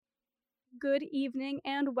good evening,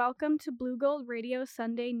 and welcome to Blue Gold Radio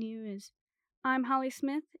Sunday News. I'm Holly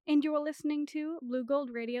Smith, and you're listening to Blue Gold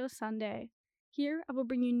Radio Sunday. Here, I will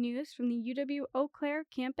bring you news from the UW Eau Claire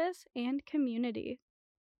campus and community.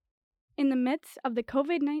 In the midst of the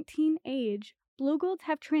COVID-19 age, Blue Golds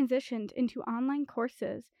have transitioned into online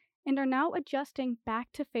courses and are now adjusting back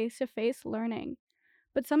to face-to-face learning.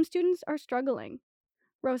 But some students are struggling.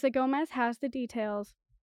 Rosa Gomez has the details.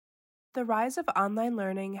 The rise of online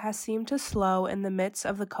learning has seemed to slow in the midst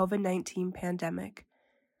of the COVID-19 pandemic.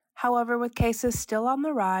 However, with cases still on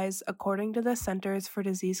the rise, according to the Centers for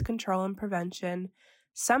Disease Control and Prevention,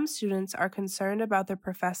 some students are concerned about their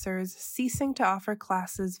professors ceasing to offer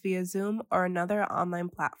classes via Zoom or another online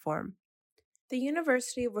platform. The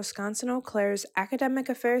University of Wisconsin-Eau Claire's Academic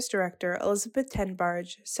Affairs Director, Elizabeth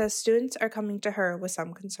Tenbarge, says students are coming to her with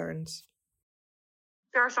some concerns.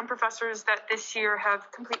 There are some professors that this year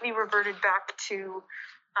have completely reverted back to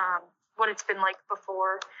what it's been like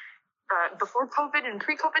before COVID and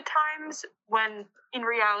pre-COVID times, when in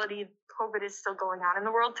reality COVID is still going on in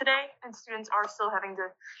the world today, and students are still having to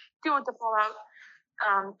deal with the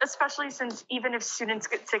fallout, especially since even if students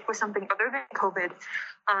get sick with something other than COVID,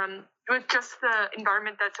 with just the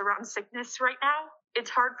environment that's around sickness right now, it's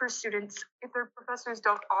hard for students if their professors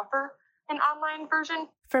don't offer an online version.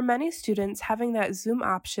 For many students, having that Zoom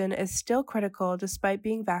option is still critical despite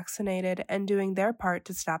being vaccinated and doing their part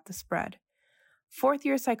to stop the spread.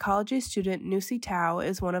 Fourth-year psychology student Nusi Tao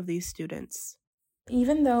is one of these students.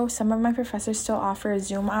 Even though some of my professors still offer a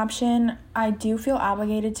Zoom option, I do feel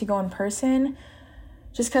obligated to go in person,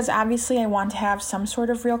 just because obviously I want to have some sort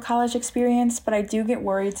of real college experience, but I do get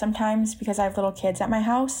worried sometimes because I have little kids at my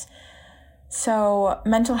house. So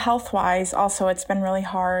mental health-wise, also, it's been really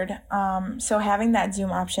hard. So having that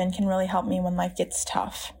Zoom option can really help me when life gets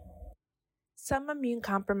tough. Some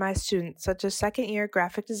immune-compromised students, such as second-year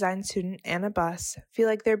graphic design student Anna Buss, feel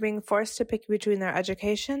like they're being forced to pick between their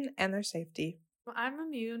education and their safety. I'm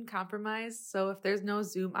immune-compromised, so if there's no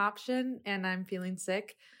Zoom option and I'm feeling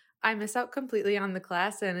sick, I miss out completely on the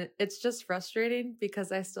class, and it's just frustrating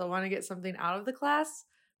because I still want to get something out of the class,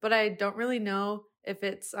 but I don't really know if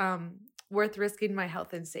it's worth risking my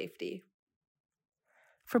health and safety.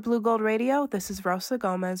 For Blue Gold Radio, this is Rosa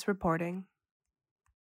Gomez reporting.